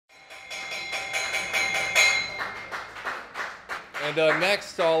And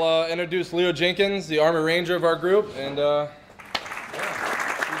next, I'll introduce Leo Jenkins, the Army Ranger of our group, and yeah.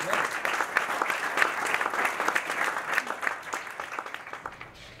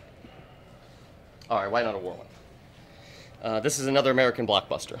 All right, why not a war one? This is another American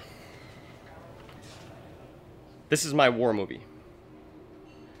blockbuster. This is my war movie.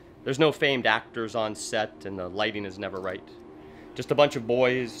 There's no famed actors on set, and the lighting is never right. Just a bunch of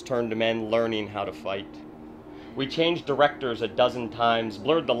boys turned to men learning how to fight. We changed directors a dozen times,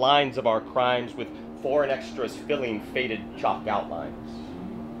 blurred the lines of our crimes with foreign extras filling faded chalk outlines.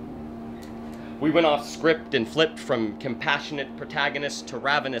 We went off script and flipped from compassionate protagonists to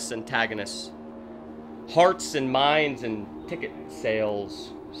ravenous antagonists. Hearts and minds and ticket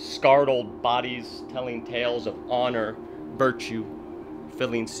sales, scarred old bodies telling tales of honor, virtue,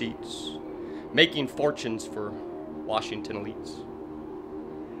 filling seats, making fortunes for Washington elites.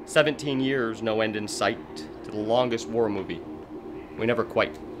 17 years, no end in sight, to the longest war movie we never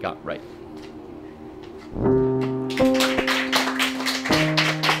quite got right.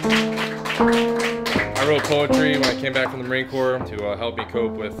 I wrote poetry when I came back from the Marine Corps to help me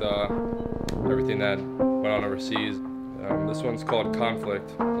cope with everything that went on overseas. This one's called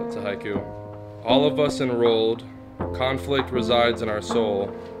Conflict. It's a haiku. All of us enrolled, conflict resides in our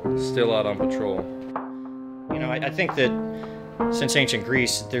soul, still out on patrol. You know, I think that since ancient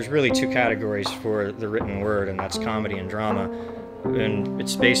Greece, there's really two categories for the written word, and that's comedy and drama. And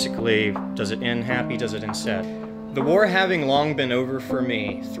it's basically, does it end happy, does it end sad? The war having long been over for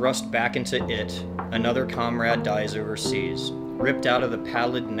me, thrust back into it, another comrade dies overseas. Ripped out of the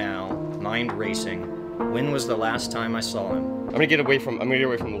pallid now, mind racing. When was the last time I saw him? I'm gonna get away from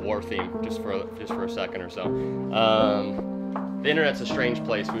the war theme just for a second or so. The internet's a strange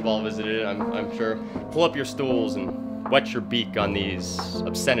place. We've all visited it, I'm sure. Pull up your stools and wet your beak on these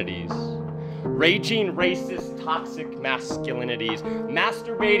obscenities. Raging racist toxic masculinities,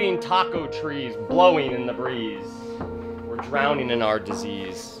 masturbating taco trees blowing in the breeze. We're drowning in our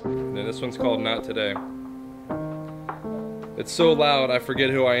disease. And this one's called Not Today. It's so loud I forget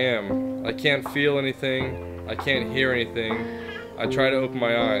who I am. I can't feel anything, I can't hear anything. I try to open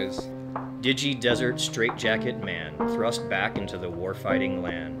my eyes. Digi desert straitjacket man, thrust back into the warfighting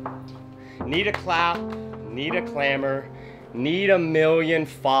land. Need a clap, need a clamor, need a million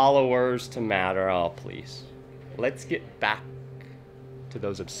followers to matter. Oh, please. Let's get back to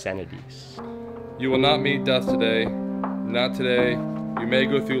those obscenities. You will not meet death today. Not today. You may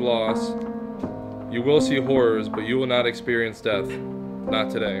go through loss. You will see horrors, but you will not experience death.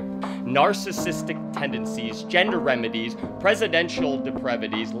 Not today. Narcissistic tendencies, gender remedies, presidential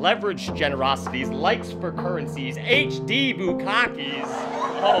depravities, leveraged generosities, likes for currencies, HD bukakis.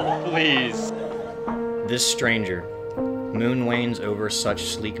 Oh, please. This stranger, moon wanes over such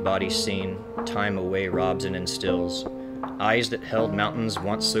sleek body seen, time away robs and instills. Eyes that held mountains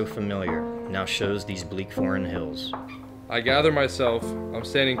once so familiar, now shows these bleak foreign hills. I gather myself. I'm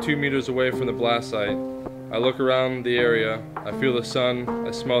standing 2 meters away from the blast site. I look around the area. I feel the sun.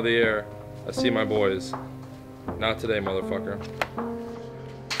 I smell the air. I see my boys. Not today, motherfucker.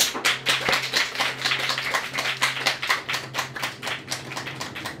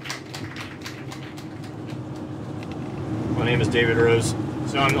 My name is David Rose.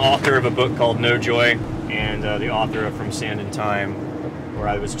 So I'm the author of a book called No Joy, and the author of From Sand and Time, where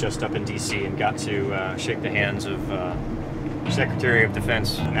I was just up in DC and got to shake the hands of Secretary of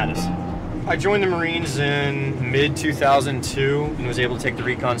Defense Mattis. I joined the Marines in mid-2002 and was able to take the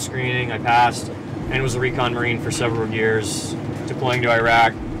recon screening. I passed and was a recon Marine for several years, deploying to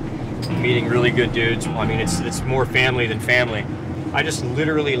Iraq, meeting really good dudes. I mean, it's more family than family. I just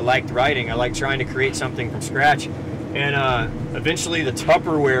literally liked writing. I liked trying to create something from scratch. And eventually the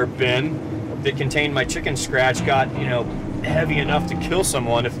Tupperware bin that contained my chicken scratch got, you know, heavy enough to kill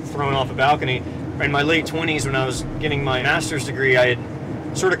someone if thrown off a balcony. In my late 20s, when I was getting my master's degree, I had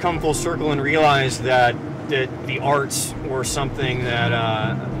sort of come full circle and realized that the arts were something that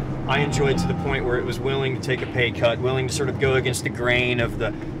I enjoyed to the point where it was willing to take a pay cut, willing to sort of go against the grain of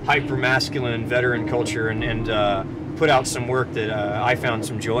the hyper-masculine veteran culture and put out some work that I found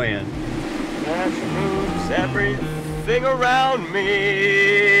some joy in. Flash moves everything around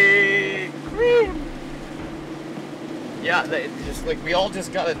me. Yeah, just like we all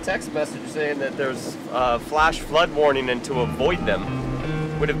just got a text message saying that there's flash flood warning and to avoid them.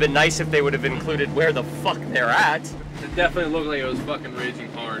 Would have been nice if they would have included where the fuck they're at. It definitely looked like it was fucking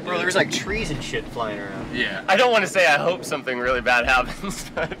raging hard. Bro, there's like trees and shit flying around. Yeah. I don't want to say I hope something really bad happens,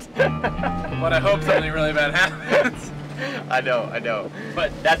 but But I hope something really bad happens. I know.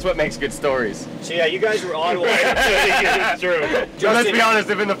 But that's what makes good stories. So yeah, you guys were on one. It's true. Let's be honest,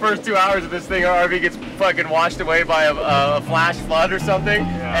 if in the first 2 hours of this thing our RV gets fucking washed away by a flash flood or something,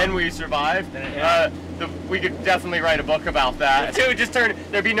 and we survive, we could definitely write a book about that. It would just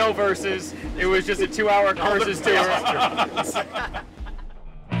there'd be no verses. It was just a 2-hour curses tour.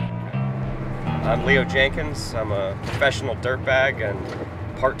 I'm Leo Jenkins. I'm a professional dirtbag and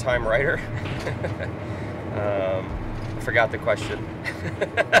part-time writer. I forgot the question.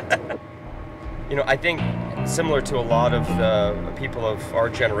 You know, I think similar to a lot of the people of our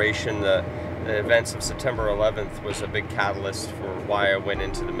generation, the events of September 11th was a big catalyst for why I went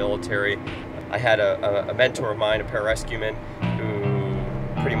into the military. I had a mentor of mine, a pararescueman,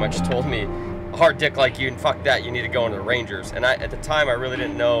 who pretty much told me, a hard dick like you, and fuck that, you need to go into the Rangers. And at the time, I really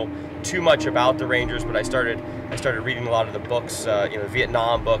didn't know too much about the Rangers, but I started reading a lot of the books, you know,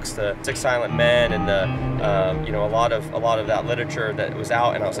 Vietnam books, the Six Silent Men, and the you know, a lot of that literature that was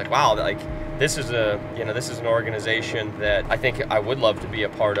out, and I was like, wow, like this is an organization that I think I would love to be a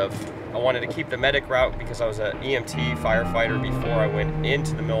part of. I wanted to keep the medic route because I was an EMT firefighter before I went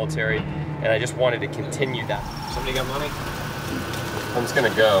into the military, and I just wanted to continue that. Somebody got money? I'm just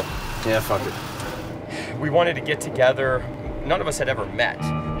gonna go. Yeah, fuck it. We wanted to get together. None of us had ever met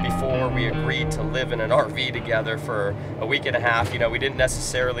before we agreed to live in an RV together for a week and a half. You know, we didn't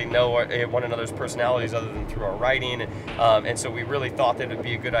necessarily know one another's personalities other than through our writing, and so we really thought that it'd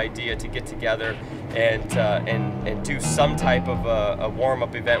be a good idea to get together and do some type of a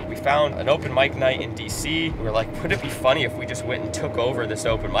warm-up event. We found an open mic night in DC. We were like, would it be funny if we just went and took over this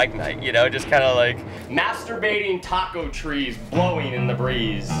open mic night? You know, just kind of like masturbating taco trees blowing in the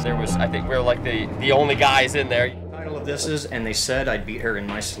breeze. I think we were like the only guys in there. The title of this is, and they said I'd beat her in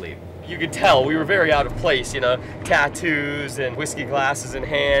my sleep. You could tell we were very out of place, you know, tattoos and whiskey glasses in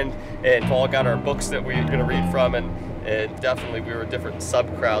hand, and Paul got our books that we were going to read from, and definitely we were a different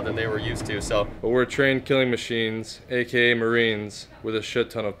sub-crowd than they were used to, so. But we're trained killing machines, aka Marines, with a shit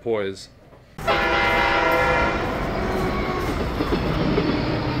ton of poise.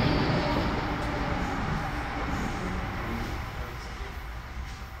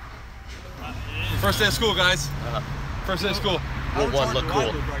 First day of school, guys. First day of school. Rule 1, look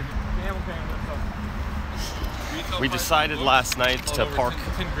cool. We decided last night to park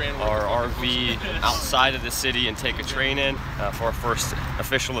our RV outside of the city and take a train in for our first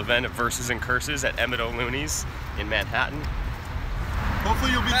official event at Verses and Curses at Emmett O'Looney's in Manhattan.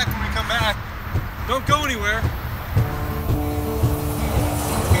 Hopefully you'll be back when we come back. Don't go anywhere.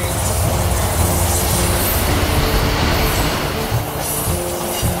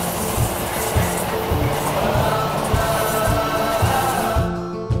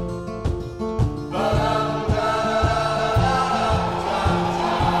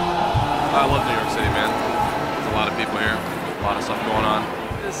 I love New York City, man. There's a lot of people here, a lot of stuff going on.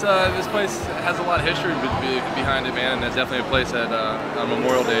 This place has a lot of history behind it, man, and it's definitely a place that on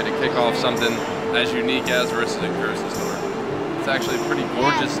Memorial Day to kick off something as unique as Verses and Curses tour. It's actually pretty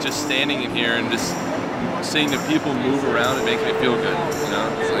gorgeous just standing in here and just seeing the people move around. It makes me feel good, you know?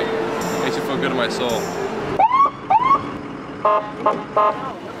 It's like, it makes me feel good in my soul.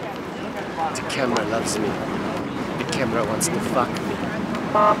 The camera loves me. The camera wants to fuck me.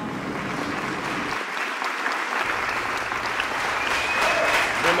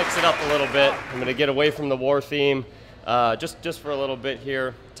 I'm gonna mix it up a little bit. I'm gonna get away from the war theme, just for a little bit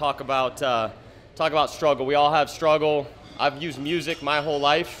here. Talk about struggle. We all have struggle. I've used music my whole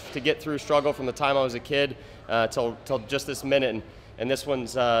life to get through struggle from the time I was a kid till just this minute, and this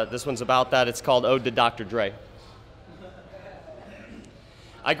one's about that. It's called Ode to Dr. Dre.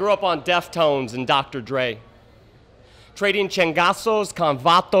 I grew up on Deftones and Dr. Dre, trading changazos con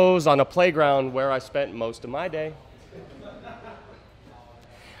vatos on a playground where I spent most of my day.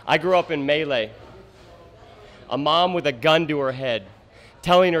 I grew up in Melee, a mom with a gun to her head,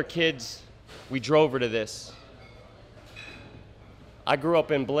 telling her kids, we drove her to this. I grew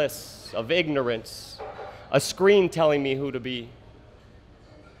up in bliss of ignorance, a screen telling me who to be.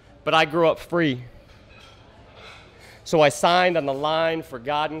 But I grew up free. So I signed on the line for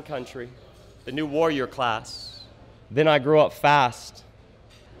God and country, the new warrior class. Then I grew up fast,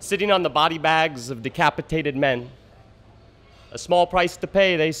 sitting on the body bags of decapitated men. A small price to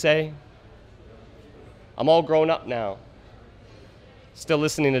pay, they say. I'm all grown up now, still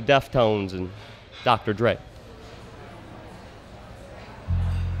listening to Deftones and Dr. Dre.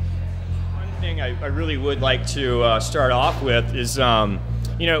 One thing I really would like to start off with is,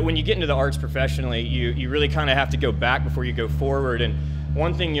 you know, when you get into the arts professionally, you really kind of have to go back before you go forward. And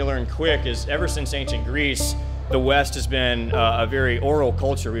one thing you learn quick is ever since ancient Greece, The West has been a very oral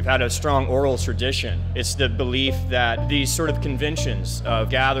culture. We've had a strong oral tradition. It's the belief that these sort of conventions of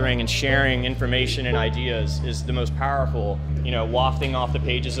gathering and sharing information and ideas is the most powerful, you know, wafting off the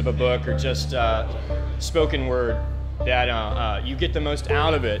pages of a book or just spoken word, that you get the most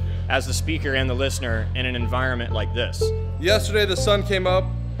out of it as the speaker and the listener in an environment like this. Yesterday the sun came up,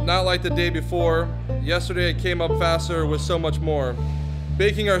 not like the day before. Yesterday it came up faster with so much more.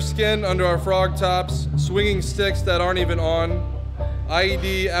 Baking our skin under our frog tops, swinging sticks that aren't even on,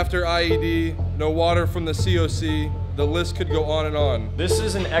 IED after IED, no water from the COC, the list could go on and on. This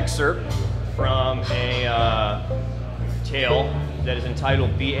is an excerpt from a tale that is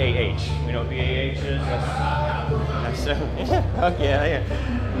entitled BAH. You know what BAH is? Oh, yeah.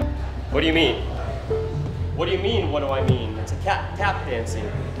 What do you mean? What do you mean, what do I mean? It's a cat tap dancing.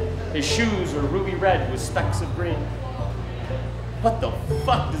 His shoes are ruby red with specks of green. What the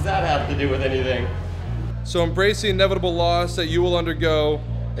fuck does that have to do with anything? So embrace the inevitable loss that you will undergo,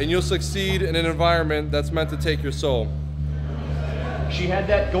 and you'll succeed in an environment that's meant to take your soul. She had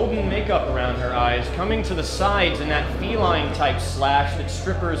that golden makeup around her eyes, coming to the sides in that feline-type slash that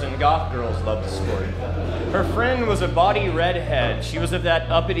strippers and goth girls love to sport. Her friend was a body redhead. She was of that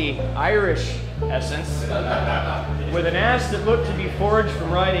uppity Irish essence, with an ass that looked to be forged from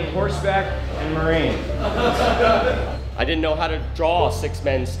riding horseback and marine. I didn't know how to draw 6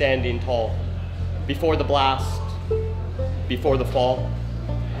 men standing tall. Before the blast, before the fall,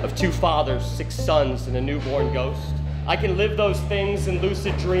 of 2 fathers, 6 sons, and a newborn ghost. I can live those things in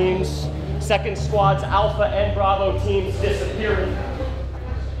lucid dreams. Second squad's Alpha and Bravo teams disappearing.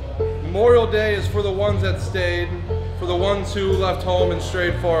 Memorial Day is for the ones that stayed, for the ones who left home and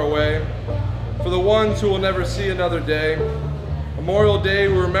strayed far away, for the ones who will never see another day. Memorial Day,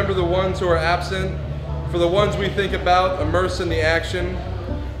 we remember the ones who are absent, for the ones we think about, immersed in the action,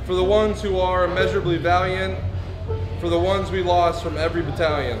 for the ones who are immeasurably valiant, for the ones we lost from every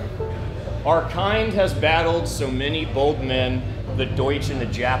battalion. Our kind has battled so many bold men, the Deutsch and the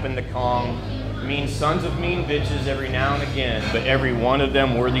Jap and the Kong, mean sons of mean bitches every now and again, but every one of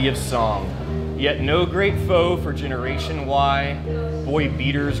them worthy of song. Yet no great foe for Generation Y, boy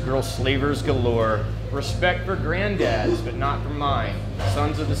beaters, girl slavers galore, respect for granddads, but not for mine,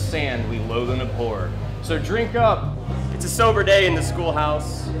 sons of the sand we loathe and abhor. So drink up. It's a sober day in the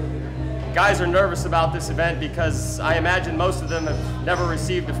schoolhouse. Guys are nervous about this event because I imagine most of them have never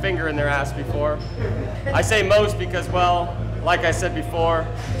received a finger in their ass before. I say most because, well, like I said before,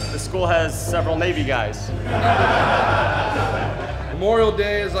 the school has several Navy guys. Memorial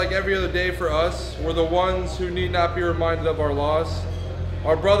Day is like every other day for us. We're the ones who need not be reminded of our loss.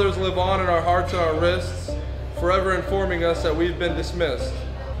 Our brothers live on in our hearts and our wrists, forever informing us that we've been dismissed.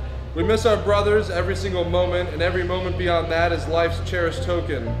 We miss our brothers every single moment, and every moment beyond that is life's cherished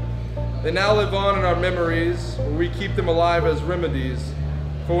token. They now live on in our memories, where we keep them alive as remedies.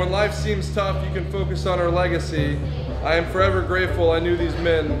 For when life seems tough, you can focus on our legacy. I am forever grateful I knew these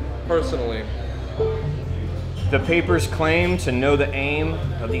men personally. The papers claim to know the aim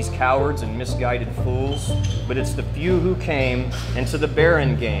of these cowards and misguided fools, but it's the few who came into the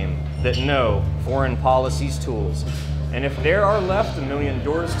barren game that know foreign policy's tools. And if there are left 1,000,000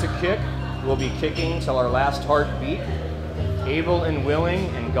 doors to kick, we'll be kicking till our last heartbeat. Able and willing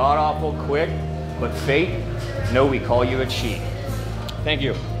and god-awful quick, but fate, no, we call you a cheat. Thank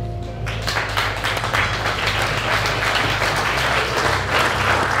you.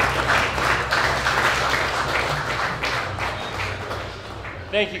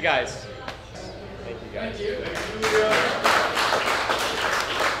 Thank you guys. Thank you guys.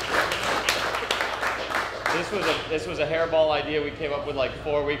 This was a hairball idea we came up with like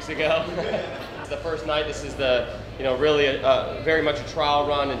 4 weeks ago. It's the first night. This is the, really very much a trial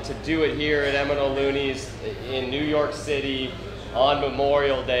run, and to do it here at Eminent Looney's in New York City on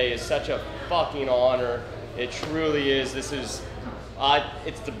Memorial Day is such a fucking honor. It truly is. This is,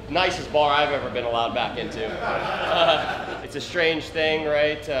 it's the nicest bar I've ever been allowed back into. It's a strange thing,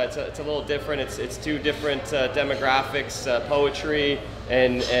 right? It's a little different. It's 2 different demographics, poetry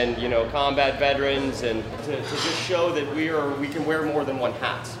and combat veterans, and to just show that we can wear more than one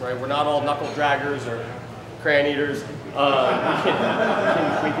hat, right? We're not all knuckle draggers or crayon eaters. We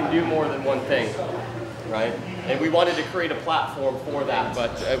can do more than one thing, right? And we wanted to create a platform for that,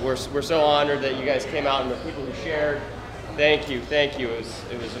 but we're so honored that you guys came out and the people who shared. Thank you. It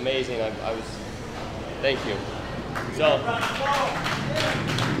was amazing. Thank you. So.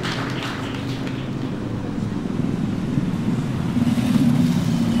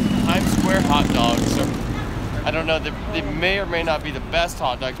 Times Square hot dogs are, I don't know, they may or may not be the best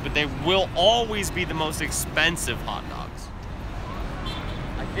hot dogs, but they will always be the most expensive hot dogs.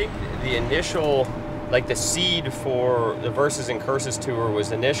 I think the initial like the seed for the Verses and Curses tour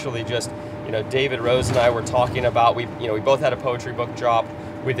was initially just, you know, David Rose and I were talking about, we both had a poetry book drop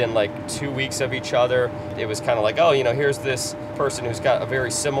within like 2 weeks of each other. It was kind of like, oh, you know, here's this person who's got a very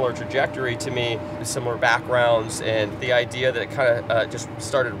similar trajectory to me, similar backgrounds, and the idea that it kind of just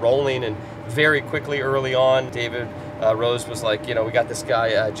started rolling. And very quickly early on, David Rose was like, you know, we got this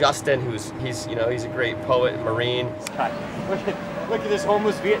guy Justin, he's a great poet and Marine. Look at this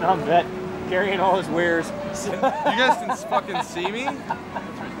homeless Vietnam vet carrying all his wares. You guys can fucking see me?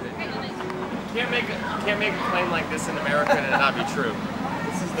 Can't make a claim like this in America and it not be true.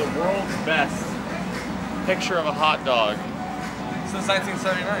 This is the world's best picture of a hot dog Since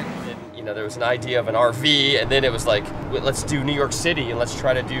 1979. And, you know, there was an idea of an RV, and then it was like, let's do New York City, and let's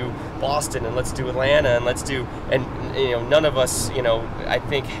try to do Boston, and let's do Atlanta, and you know, none of us, you know, I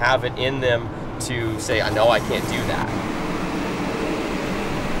think have it in them to say, I know I can't do that.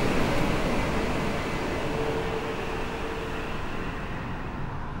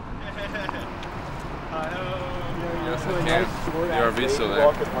 Yes, I can. The RV's still there.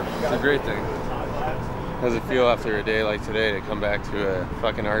 It's a great thing. How does it feel after a day like today to come back to a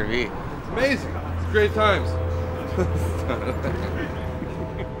fucking RV? It's amazing. It's great times.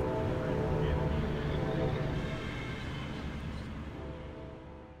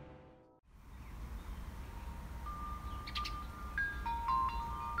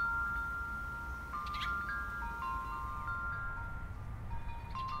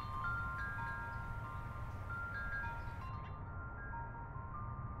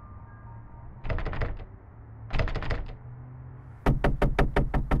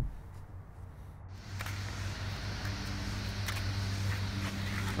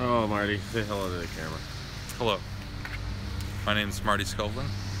 Oh, Marty, say hello to the camera. Hello, my name is Marty Skovlin,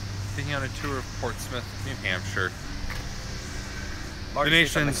 taking on a tour of Portsmouth, New Hampshire, the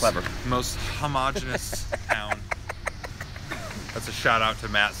nation's most homogenous town. That's a shout out to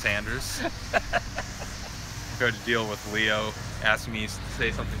Matt Sanders. I'm going to deal with Leo asking me to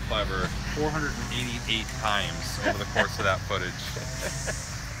say something clever 488 times over the course of that footage.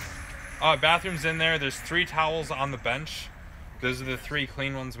 Bathroom's in there. There's 3 towels on the bench. Those are the 3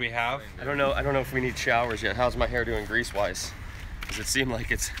 clean ones we have. I don't know if we need showers yet. How's my hair doing grease-wise? Does it seem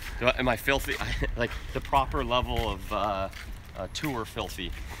like it's, am I filthy? Like the proper level of tour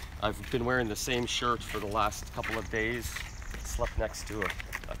filthy. I've been wearing the same shirt for the last couple of days. Slept next to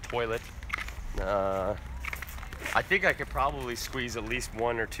a toilet. I think I could probably squeeze at least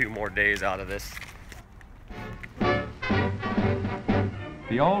 1 or 2 more days out of this.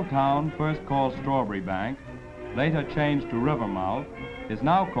 The old town, first called Strawberry Bank, later changed to Rivermouth, is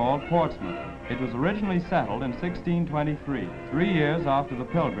now called Portsmouth. It was originally settled in 1623, 3 years after the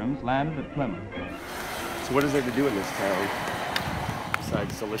Pilgrims landed at Plymouth. So what is there to do in this town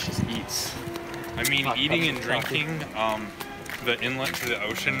besides delicious eats? I mean, eating and drinking. The inlet to the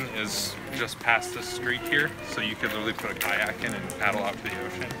ocean is just past this street here, so you could literally put a kayak in and paddle out to the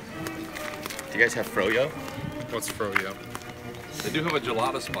ocean. Do you guys have froyo? What's froyo? They do have a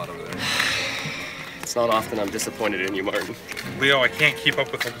gelato spot over there. It's not often I'm disappointed in you, Martin. Leo, I can't keep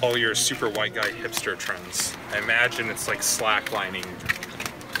up with all your super white guy hipster trends. I imagine it's like slacklining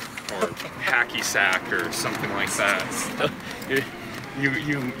or hacky sack or something like that. You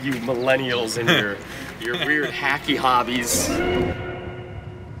millennials and your weird hacky hobbies.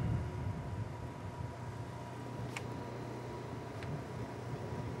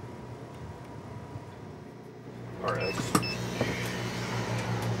 All right.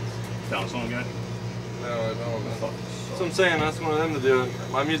 Sound song good? No, I don't. That's what I'm saying. That's one of them to do it.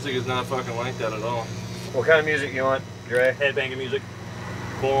 My music is not fucking like that at all. What kind of music you want, Dre? Headbanging music.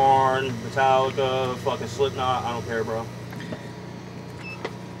 Korn, Metallica, fucking Slipknot. I don't care, bro.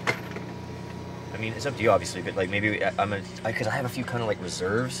 I mean, it's up to you, obviously, but like maybe because I have a few kind of like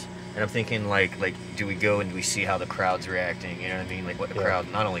reserves, and I'm thinking like do we go and do we see how the crowd's reacting? You know what I mean? Like what the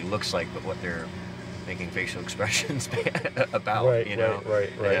crowd not only looks like, but what they're making facial expressions about. Right, you know? right.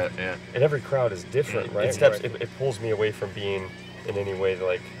 Yeah. And every crowd is different, right? It pulls me away from being in any way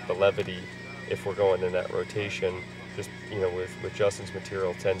like the levity. If we're going in that rotation, just with Justin's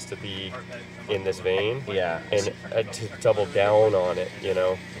material tends to be in this vein. Yeah. And to double down on it,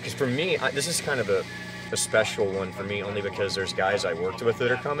 Because for me, this is kind of a special one for me, only because there's guys I worked with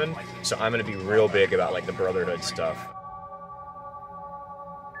that are coming. So I'm going to be real big about like the brotherhood stuff.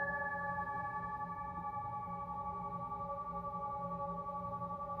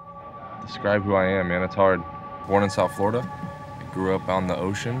 Describe who I am, man. It's hard. Born in South Florida. I grew up on the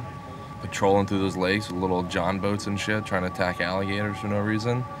ocean, patrolling through those lakes with little John boats and shit, trying to attack alligators for no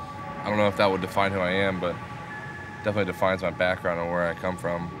reason. I don't know if that would define who I am, but definitely defines my background and where I come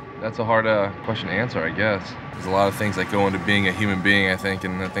from. That's a hard question to answer, I guess. There's a lot of things that go into being a human being, I think,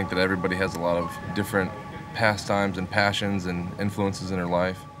 and I think that everybody has a lot of different pastimes and passions and influences in their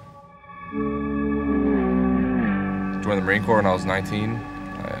life. Joined the Marine Corps when I was 19.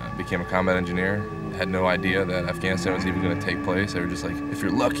 I became a combat engineer. Had no idea that Afghanistan was even going to take place. They were just like, if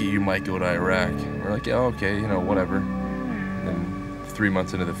you're lucky, you might go to Iraq. We're like, yeah, okay, you know, whatever. And then 3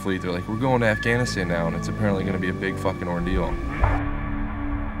 months into the fleet, they're like, we're going to Afghanistan now, and it's apparently going to be a big fucking ordeal.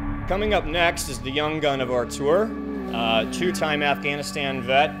 Coming up next is the young gun of our tour, two-time Afghanistan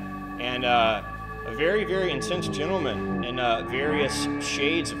vet, and a very, very intense gentleman in various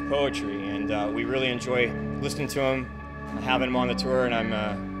shades of poetry. And we really enjoy listening to him, having him on the tour, and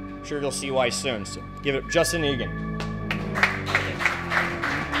I'm sure you'll see why soon. So give it Justin Egan.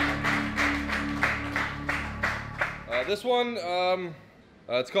 This one,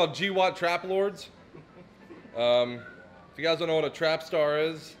 it's called GWAT Trap Lords. If you guys don't know what a trap star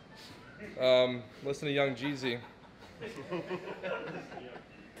is, listen to Young Jeezy.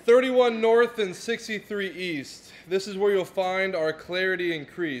 31 North and 63 East. This is where you'll find our clarity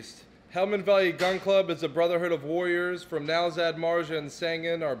increased. Helmand Valley Gun Club is a brotherhood of warriors. From Nowzad, Marja, and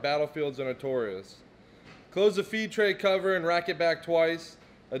Sangin, our battlefields are notorious. Close the feed tray cover and rack it back twice.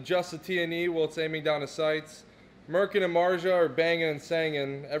 Adjust the T&E while it's aiming down the sights. Merkin and Marja are banging and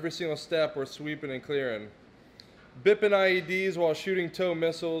sangin'. Every single step we're sweeping and clearing. Bipping IEDs while shooting TOW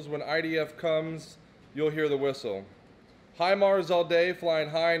missiles. When IDF comes, you'll hear the whistle. HIMARS all day, flying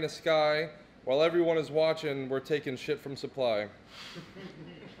high in the sky. While everyone is watching, we're taking shit from supply.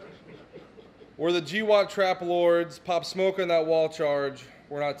 We're the GWAT Trap Lords. Pop smoke on that wall charge.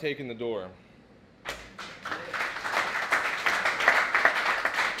 We're not taking the door.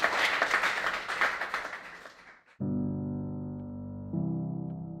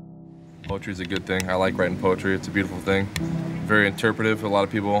 Poetry is a good thing. I like writing poetry. It's a beautiful thing. Very interpretive. A lot of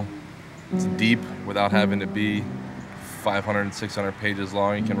people, it's deep without having to be 500 and 600 pages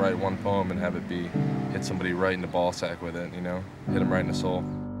long. You can write one poem and have it be, hit somebody right in the ball sack with it, you know? Hit them right in the soul.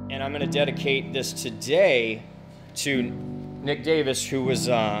 And I'm going to dedicate this today to Nick Davis, who was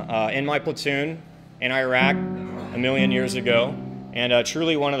in my platoon in Iraq a million years ago, and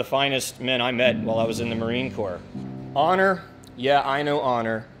truly one of the finest men I met while I was in the Marine Corps. Honor, yeah, I know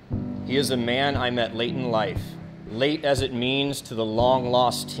honor. He is a man I met late in life, late as it means to the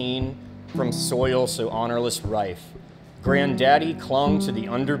long-lost teen from soil so honorless rife. Granddaddy clung to the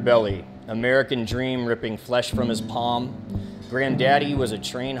underbelly, American dream ripping flesh from his palm. Granddaddy was a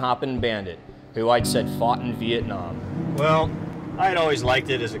train-hopping bandit who I'd said fought in Vietnam. Well, I had always liked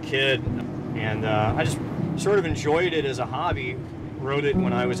it as a kid, and I just sort of enjoyed it as a hobby. Wrote it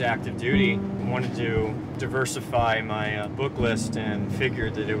when I was active duty. Wanted to diversify my book list and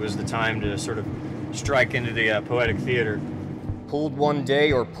figured that it was the time to sort of strike into the poetic theater. Pulled one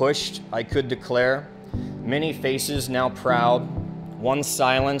day or pushed, I could declare. Many faces now proud, one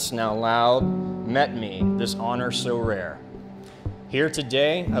silence now loud, met me, this honor so rare. Here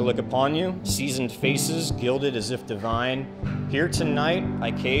today, I look upon you, seasoned faces, gilded as if divine. Here tonight,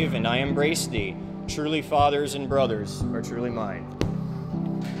 I cave and I embrace thee. Truly fathers and brothers are truly mine.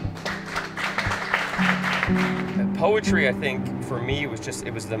 Poetry, I think, for me was just,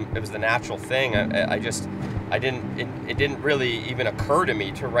 it was the natural thing. It didn't really even occur to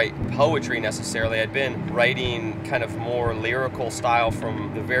me to write poetry necessarily. I'd been writing kind of more lyrical style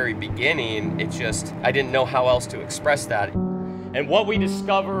from the very beginning. It just, I didn't know how else to express that. And what we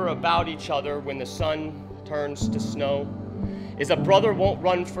discover about each other when the sun turns to snow is a brother won't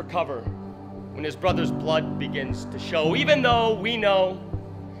run for cover when his brother's blood begins to show, even though we know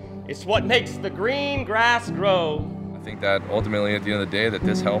it's what makes the green grass grow. I think that ultimately at the end of the day that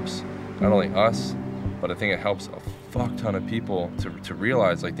this helps not only us, but I think it helps a fuck ton of people to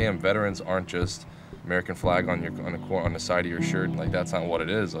realize, like, damn, veterans aren't just American flag on the side of your shirt. Like, that's not what it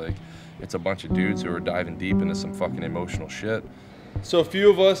is. Like, it's a bunch of dudes who are diving deep into some fucking emotional shit. So few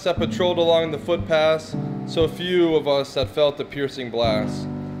of us that patrolled along the footpaths, so few of us that felt the piercing blast.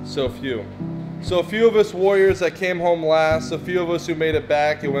 So few. So few of us warriors that came home last, so few of us who made it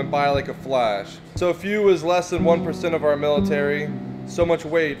back, it went by like a flash. So few is less than 1% of our military, so much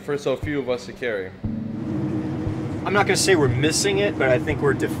weight for so few of us to carry. I'm not going to say we're missing it, but I think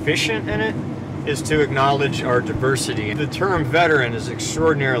we're deficient in it, is to acknowledge our diversity. The term veteran is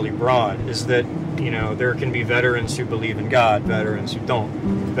extraordinarily broad, is that, you know, there can be veterans who believe in God, veterans who don't.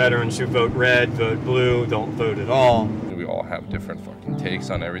 Veterans who vote red, vote blue, don't vote at all. We all have different fucking takes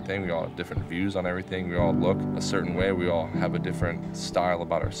on everything. We all have different views on everything. We all look a certain way. We all have a different style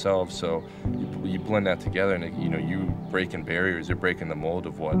about ourselves. So you blend that together, and, you know, you breaking barriers, you're breaking the mold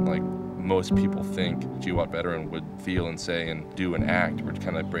of what, like, most people think a GWOT veteran would feel and say and do and act. We're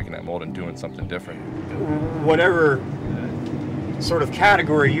kind of breaking that mold and doing something different. Whatever sort of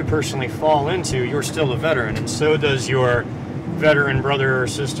category you personally fall into, you're still a veteran, and so does your veteran brother or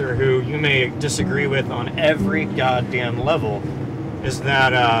sister who you may disagree with on every goddamn level. Is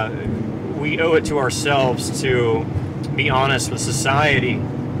that we owe it to ourselves to be honest with society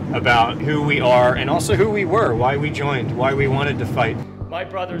about who we are and also who we were, why we joined, why we wanted to fight. My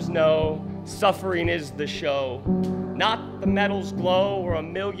brothers know suffering is the show, not the medals glow or a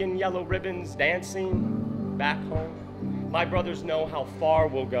million yellow ribbons dancing back home. My brothers know how far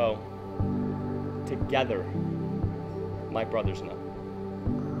we'll go together. My brothers know.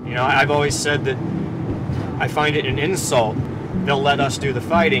 You know, I've always said that I find it an insult. They'll let us do the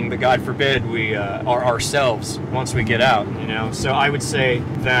fighting, but God forbid we are ourselves once we get out, you know? So I would say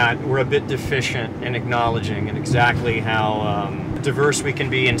that we're a bit deficient in acknowledging and exactly how diverse we can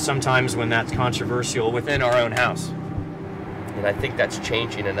be, and sometimes when that's controversial within our own house. And I think that's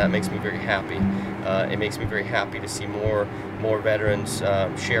changing, and that makes me very happy. It makes me very happy to see more veterans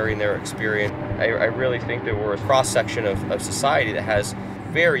sharing their experience. I really think that we're a cross-section of society that has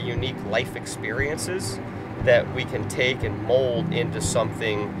very unique life experiences that we can take and mold into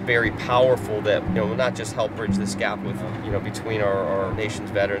something very powerful that, you know, will not just help bridge this gap with, you know, between our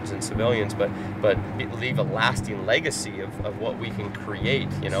nation's veterans and civilians, but leave a lasting legacy of what we can create,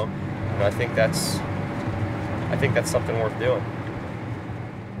 you know. And I think that's something worth doing.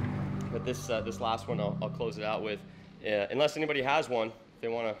 But this last one, I'll close it out with, unless anybody has one, if they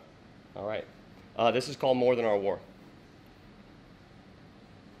want to. All right. This is called More Than Our War.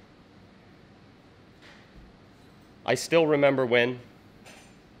 I still remember when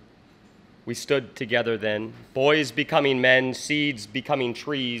we stood together then, boys becoming men, seeds becoming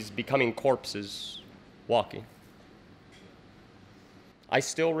trees, becoming corpses, walking. I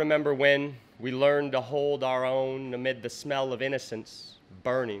still remember when we learned to hold our own amid the smell of innocence,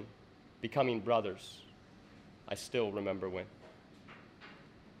 burning, becoming brothers. I still remember when.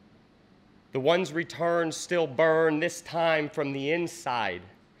 The ones returned still burn, this time from the inside.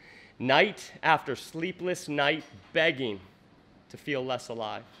 Night after sleepless night, begging to feel less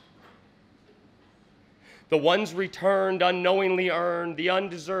alive. The ones returned unknowingly earned the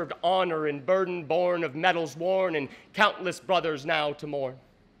undeserved honor and burden born of medals worn and countless brothers now to mourn.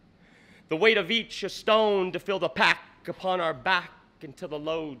 The weight of each a stone to fill the pack upon our back until the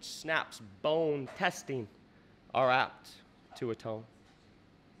load snaps bone, testing are apt to atone.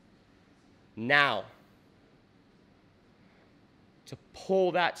 Now, to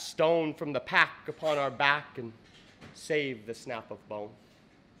pull that stone from the pack upon our back and save the snap of bone.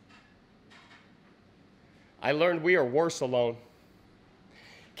 I learned we are worse alone.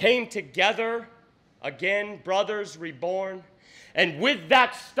 Came together again, brothers reborn, and with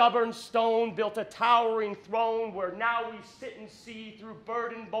that stubborn stone built a towering throne where now we sit and see through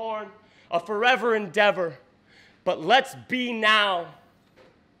burden born a forever endeavor. But let's be now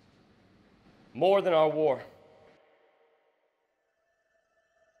more than our war.